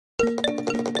Humpty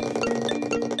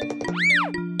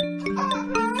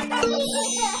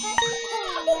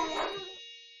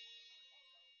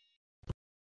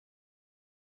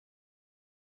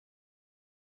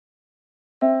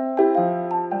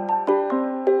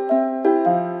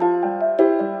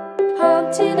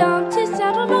Dumpty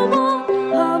sat on a wall.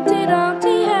 Humpty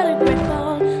Dumpty had a great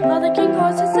fall. All the king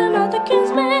horses and all the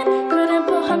king's men couldn't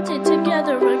put Humpty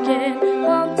together again.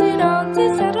 Humpty Dumpty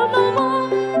sat on a wall.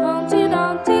 Humpty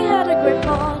Dumpty had a great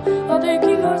fall. All the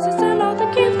king horses and all the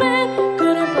king's men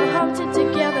couldn't put Humpty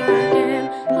together again.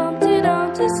 Humpty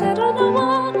Dumpty sat on a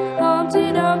wall.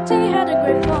 Humpty Dumpty had a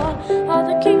great fall. All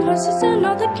the king horses and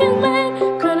all the king's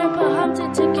men couldn't put Humpty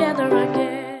together again.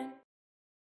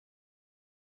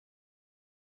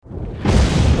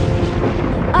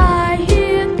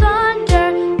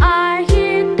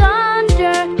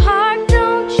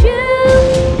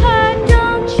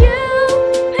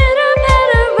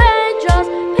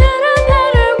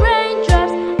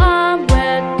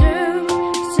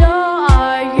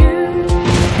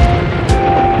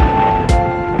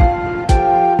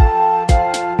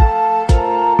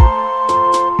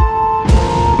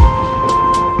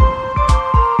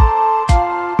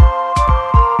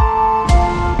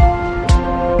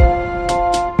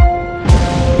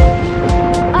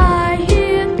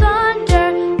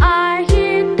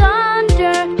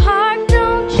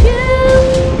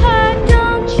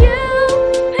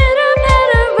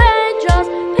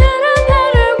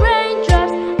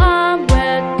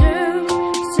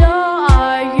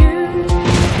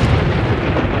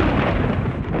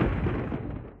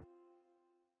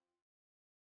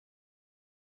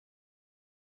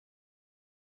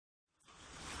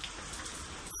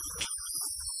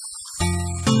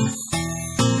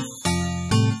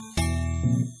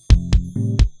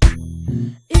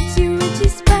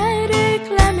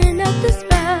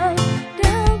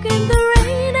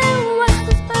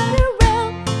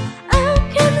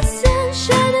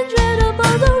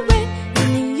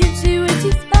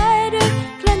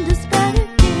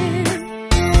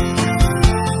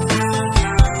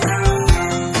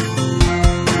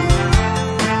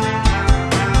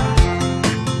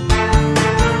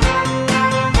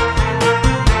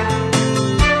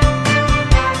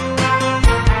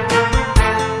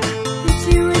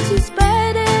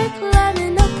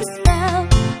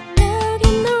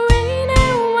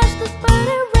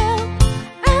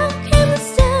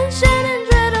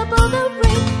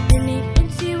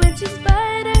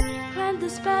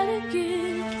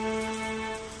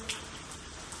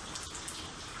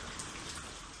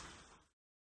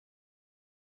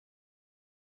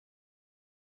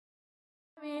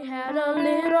 Mary had a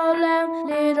little lamb,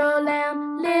 little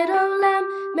lamb, little lamb.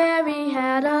 Mary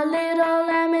had a little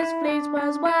lamb, his fleece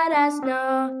was white as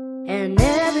snow. And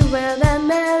everywhere that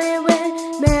Mary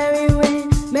went, Mary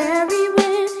went, Mary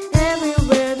went.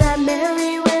 Everywhere that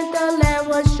Mary went, the lamb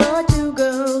was sure to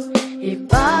go. He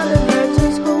followed her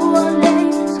to school one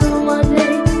day, school one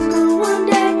day, school one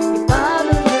day. He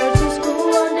followed her to school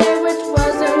one day, which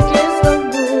was a kiss of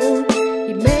moon.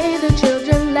 He made the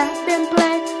children laugh and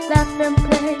play, laugh and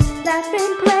play, laugh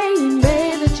and play. He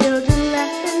made the children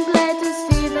laugh and play to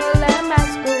see the lamb at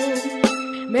school.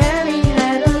 Mary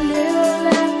had a little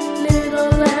lamb,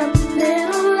 little lamb,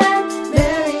 little lamb.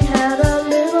 Mary had a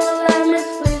little lamb, its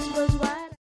fleece was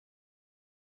white.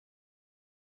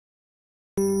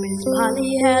 Miss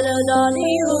Polly had a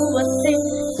dolly who was sick,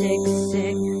 sick,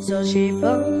 sick. So she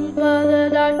phoned for the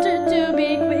doctor to be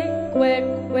quick, quick,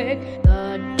 quick. The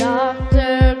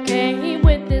doctor came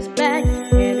with his bag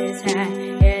and his hat,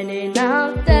 and he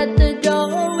knocked at the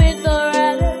door with a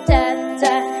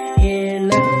rat-a-tat-tat. He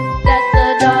looked at the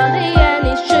dolly and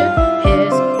he shook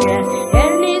his head,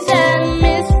 and he said,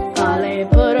 Miss Polly,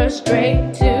 put her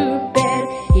straight to bed.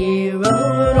 He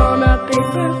wrote on a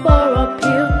paper for a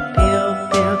pill, pill,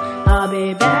 pill. I'll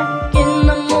be back in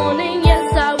the morning,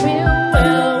 yes I will,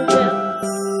 will.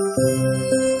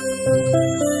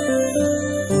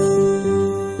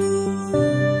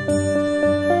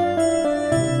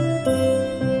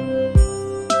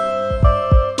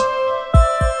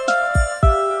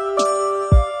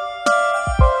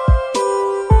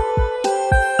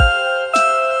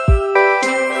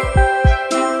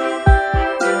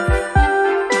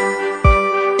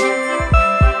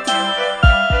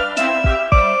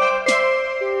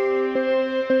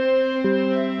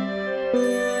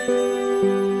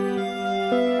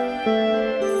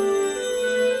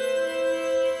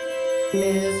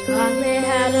 Miss Polly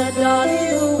had a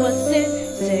dolly who was sick,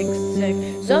 sick, sick.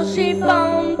 So she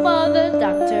phoned for the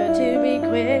doctor to be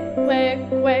quick, quick,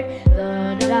 quick.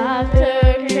 The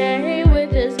doctor came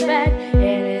with his bag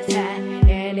and his hat,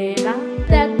 and he knocked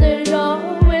at the door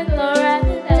with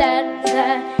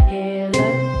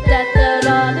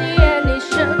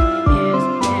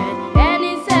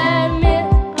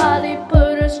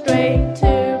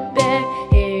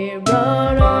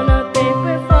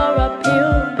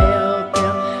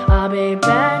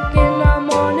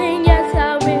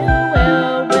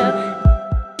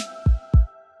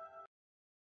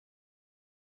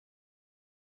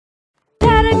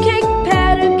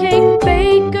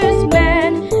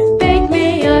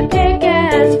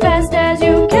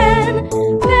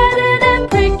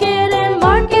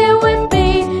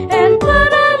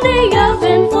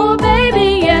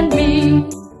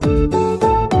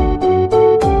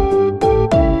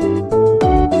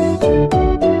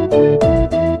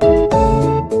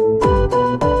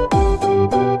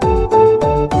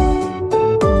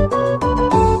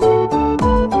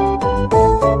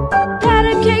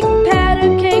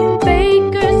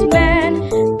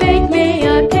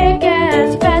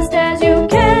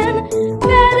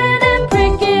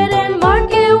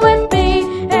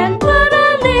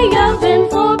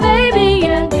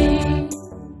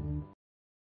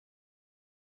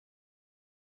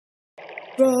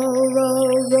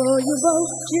boat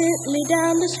gently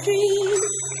down the stream.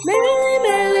 Merrily,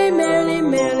 merrily, merrily,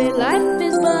 merrily, life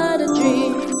is but a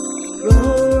dream.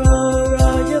 Row, row,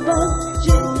 row your boat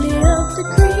gently up the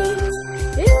creek.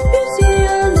 If you see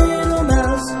a little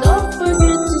mouse, don't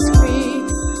forget to scream.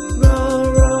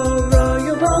 Row, row, row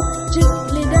your boat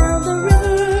gently down the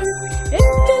river.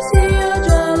 If you see a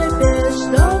jellyfish,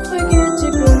 don't forget to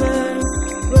quiver.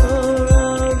 Row,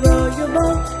 row, row your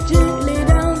boat gently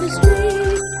down the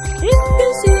stream. If you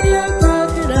see a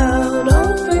crocodile,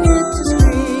 don't forget to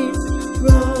scream.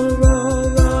 Row, row,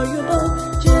 row your boat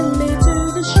gently to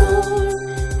the shore.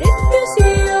 If you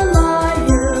see a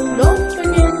lion, don't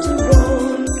forget to roar.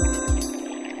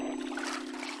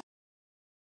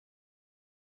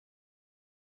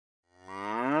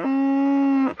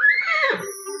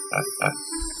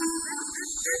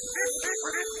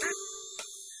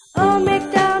 Oh,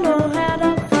 MacDonald had a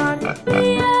farm,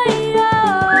 E-I-E-O.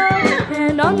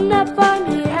 And on that farm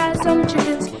he had some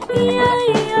chickens,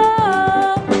 E-I-E-O.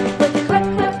 With a cluck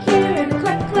cluck here and a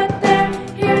cluck cluck there,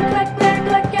 here a cluck there,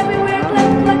 cluck everywhere,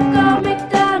 cluck cluck. Oh,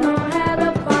 MacDonald had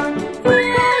a farm,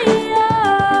 E-I-E-O.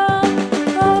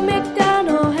 Oh,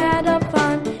 MacDonald had a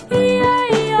farm,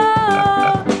 E-I-E-O.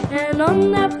 And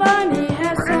on that farm he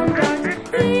had some ducks,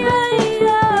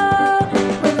 E-I-E-O.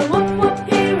 With a whoop whoop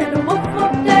here and a whoop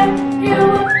whoop there, here a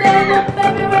whoop there, whoop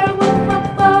everywhere, whoop whoop.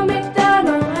 Oh,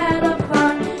 MacDonald had a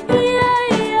farm,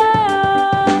 E-I-E-O.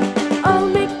 Oh,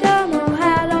 MacDonald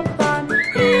had a farm,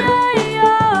 E-I-E-O.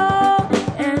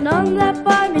 And on that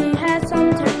farm he had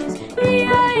some turkeys,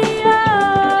 E-I-E-O.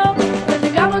 With a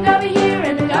gobble gobble here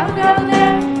and a gobble gobble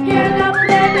there, here a gobble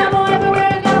there, gobble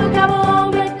everywhere, gobble gobble.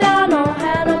 Oh, MacDonald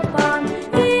had a farm,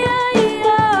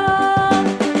 E-I-E-O.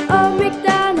 Oh,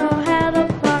 MacDonald had a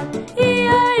farm,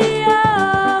 E-I-E-O.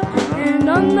 And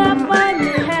on that farm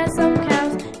he had some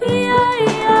cows,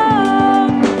 E-I-E-O.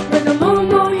 With a moo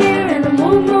moo here and a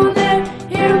moo moo there,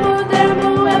 here a moo there,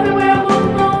 moo everywhere, moo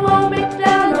moo. Oh,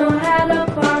 MacDonald had a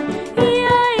farm,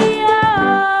 E-I-E-O.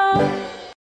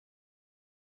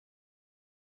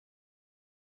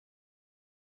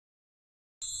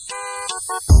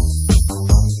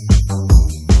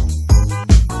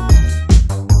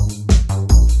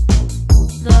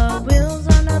 The wheels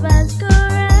on the bus go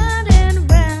round and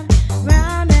round,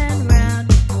 round and round,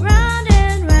 round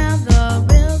and round. The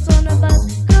wheels on the bus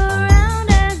go round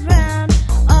and round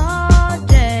all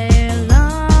day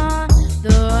long.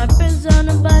 The wipers on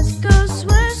the bus go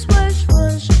swish, swish,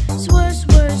 swish, swish,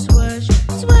 swish, swish,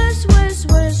 swish, swish,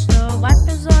 swish. The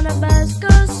wipers on the bus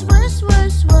go swish,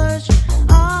 swish, swish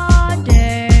all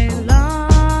day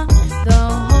long. The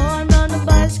horn on the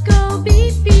bus go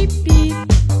beep, beep, beep,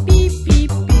 beep,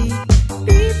 beep, beep,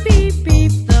 beep, beep,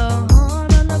 beep. The horn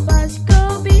on the bus go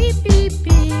beep, beep,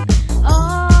 beep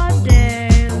all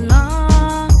day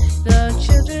long. The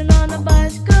children on the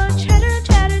bus go chatter,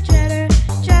 chatter, chatter,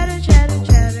 chatter, chatter,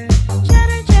 chatter,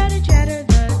 chatter, chatter, chatter.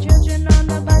 The children on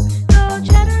the bus go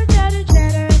chatter, chatter,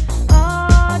 chatter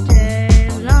all day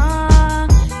long.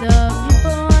 The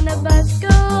people on the bus go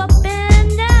up and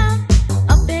down,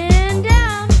 up and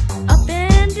down, up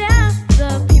and down. The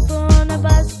people on the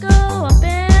bus go up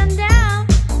and down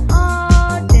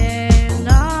all day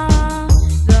long.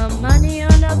 The money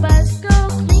on the bus go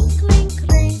clink, clink,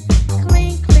 clink,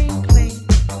 clink, clink, clink,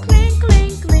 clink,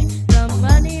 clink, clink. The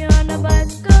money on the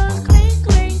bus goes clink,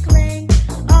 clink, clink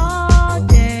all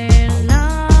day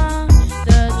long.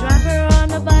 The driver on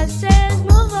the bus says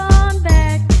move on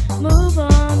back, move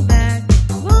on back,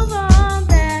 move on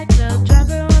back. The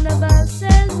driver on the bus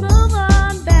says move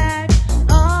on back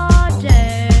all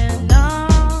day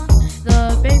long.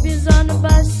 The babies on the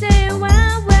bus say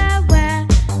wah, wah, wah,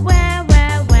 wah,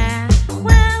 wah, wah,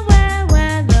 wah, wah,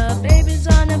 wah. The babies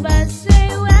on the bus say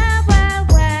wah, wah,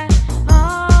 wah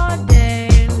all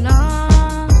day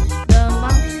long. The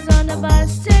mommies on the bus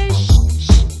say shh,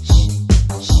 shh, shh,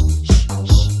 shh, shh,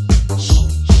 shh, shh,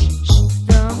 shh.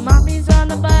 The mommies on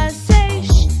the bus say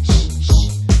shh, shh, shh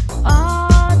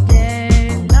all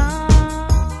day long.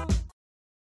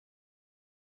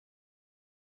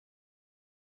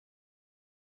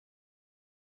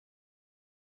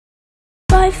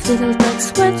 5 little ducks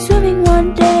went swimming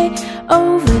one day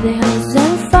over the hills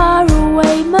and far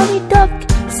away. Mummy Duck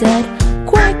said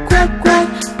quack, quack, quack,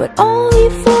 but only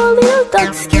 4 little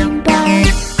ducks came back.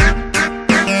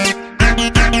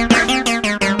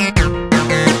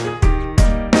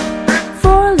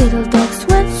 4 little ducks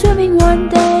went swimming one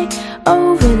day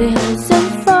over the hills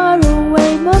and far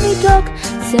away. Mummy Duck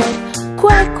said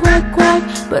quack, quack, quack,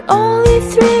 but only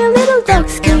 3 little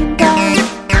ducks came back.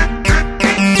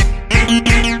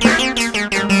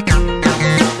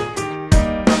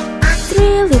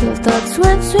 3 little ducks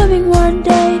went swimming one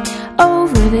day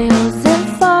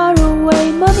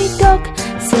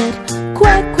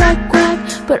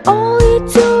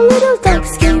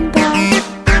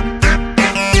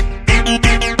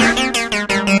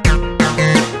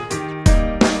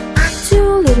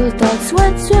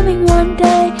one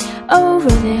day, over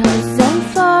the hills and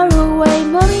far away.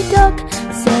 Mommy duck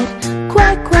said,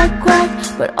 quack, quack, quack,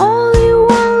 but only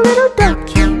one little duck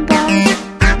came back.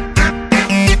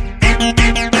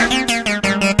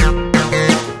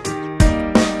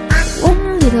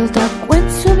 One little duck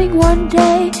went swimming one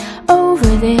day,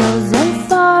 over the hills and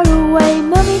far away.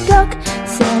 Mommy duck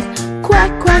said,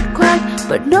 quack, quack, quack,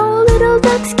 but no little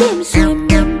ducks came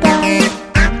swimming back.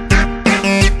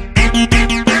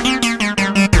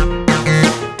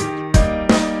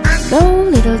 No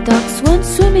little ducks went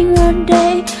swimming one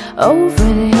day, over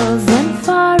the hills and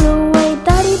far away.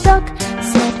 Daddy duck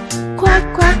said, quack,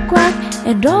 quack, quack,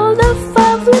 and all the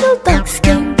 5 little ducks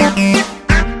came back.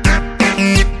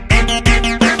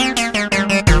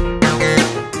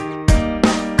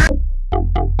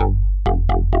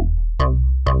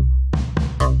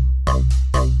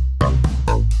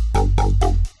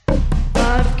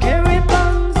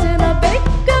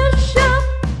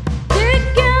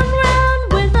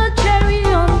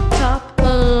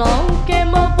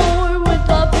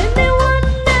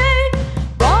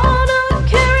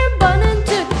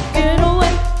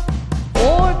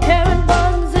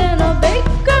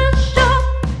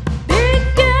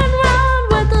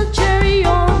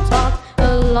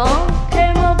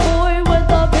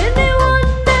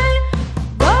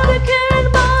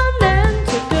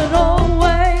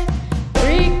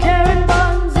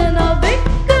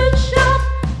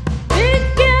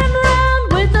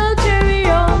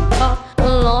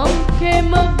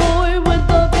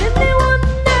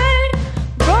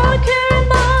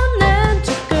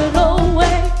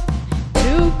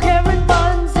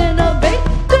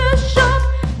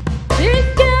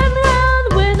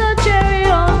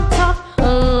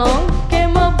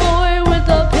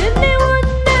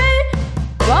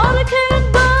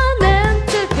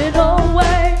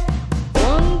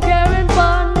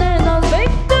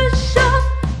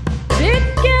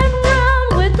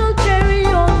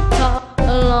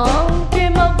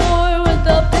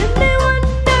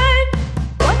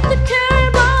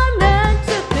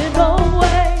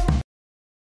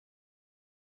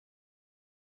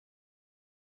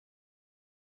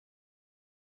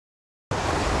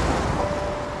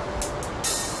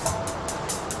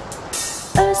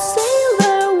 A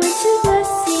sailor went to the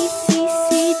sea, sea,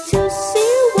 sea, to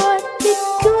see what he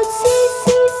could see,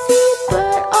 see, see.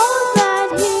 But all that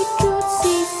he could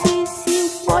see, see, see,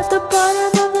 was the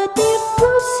bottom of the deep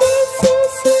blue sea, sea,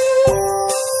 sea.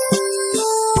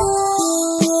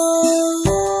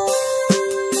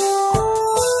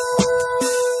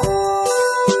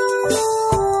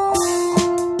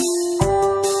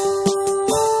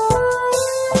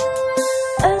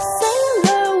 A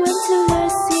sailor went to the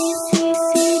sea, sea,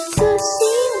 sea, to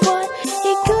see what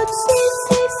he could see,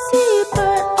 see, see.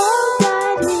 But all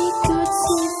that he could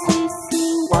see, see,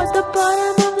 see, was the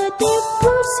bottom of the deep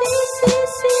blue sea, sea,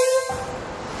 sea.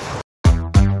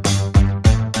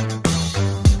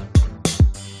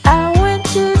 I went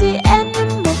to the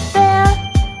animal fair.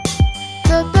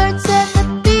 The birds and the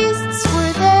beasts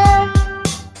were there.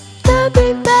 The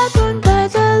big baboon by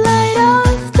the light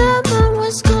of the moon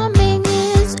was combing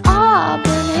his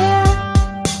auburn hair.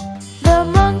 The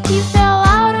monkey fell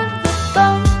out of the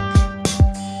bunk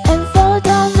and fell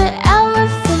down the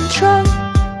elephant trunk.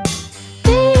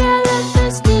 The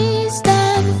elephant sneezed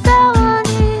and fell on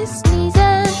his knees.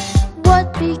 And what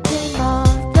became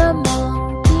of the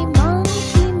monkey,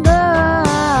 monkey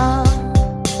mom?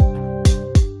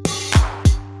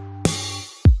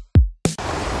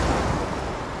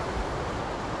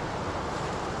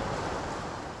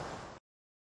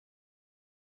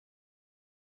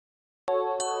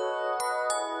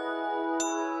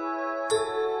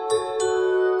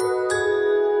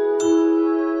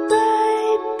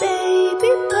 Bye,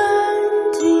 baby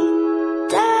bunting.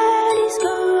 Daddy's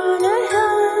gone a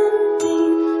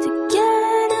hunting to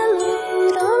get a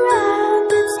little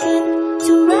rabbit skin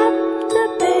to wrap the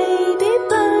baby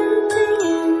bunting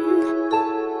in.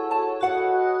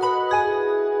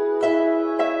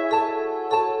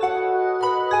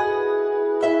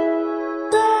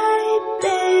 Bye,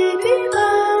 baby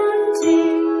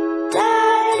bunting.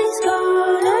 Daddy's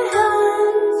gone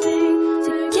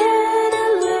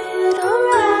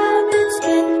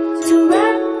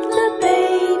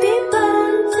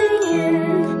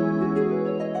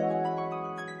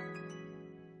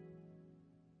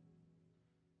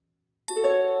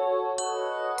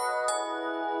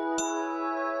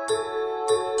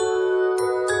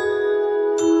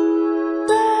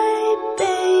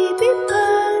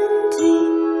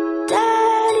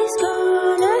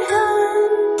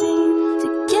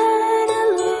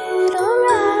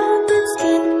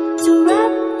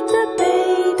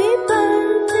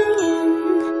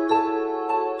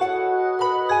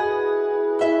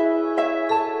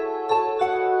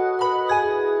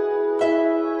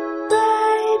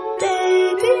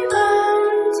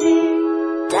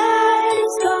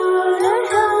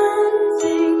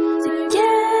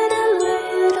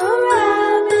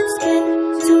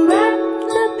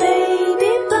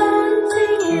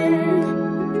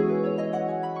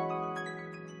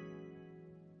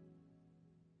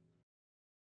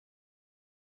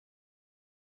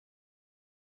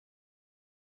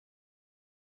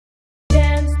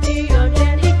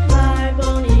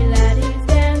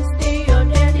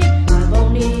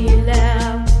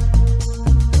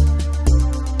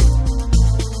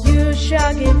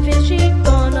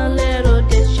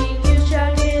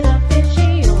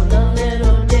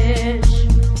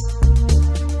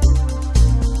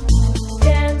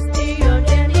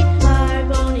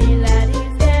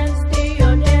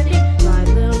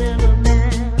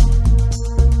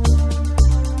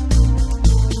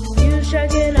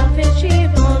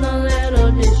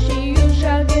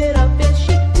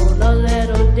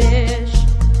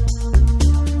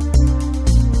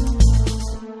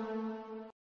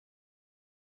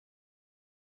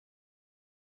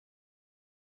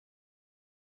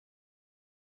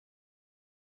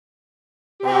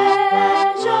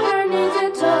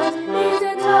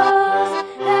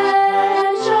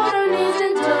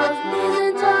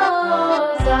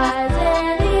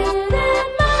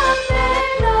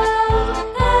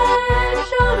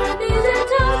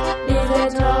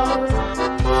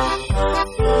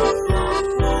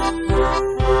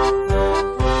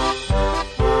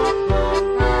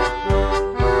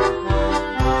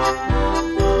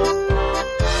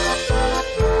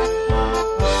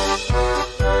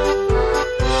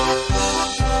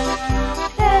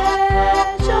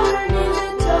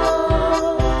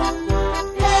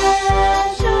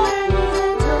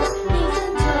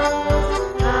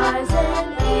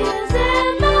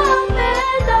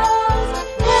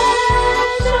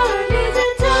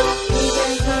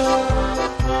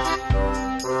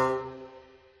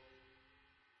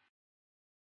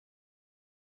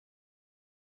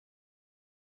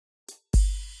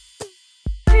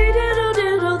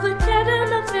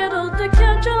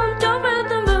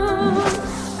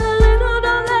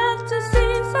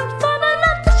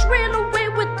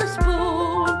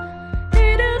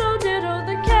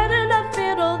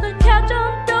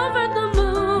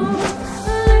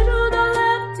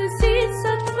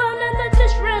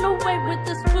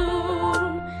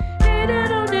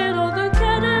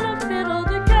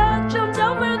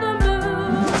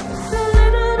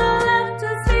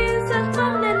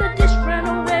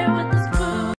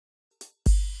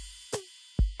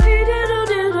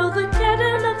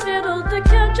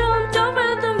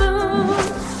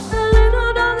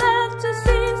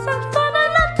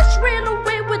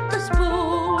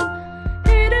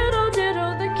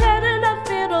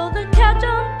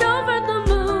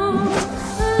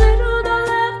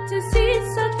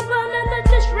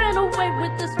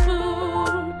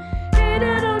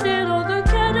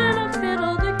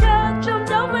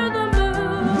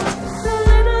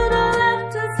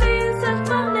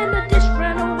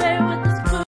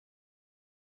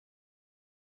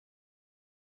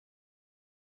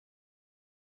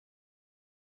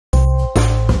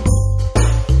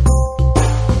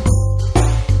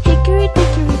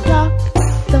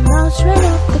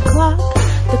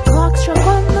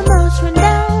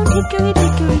hickory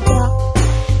dickory dock.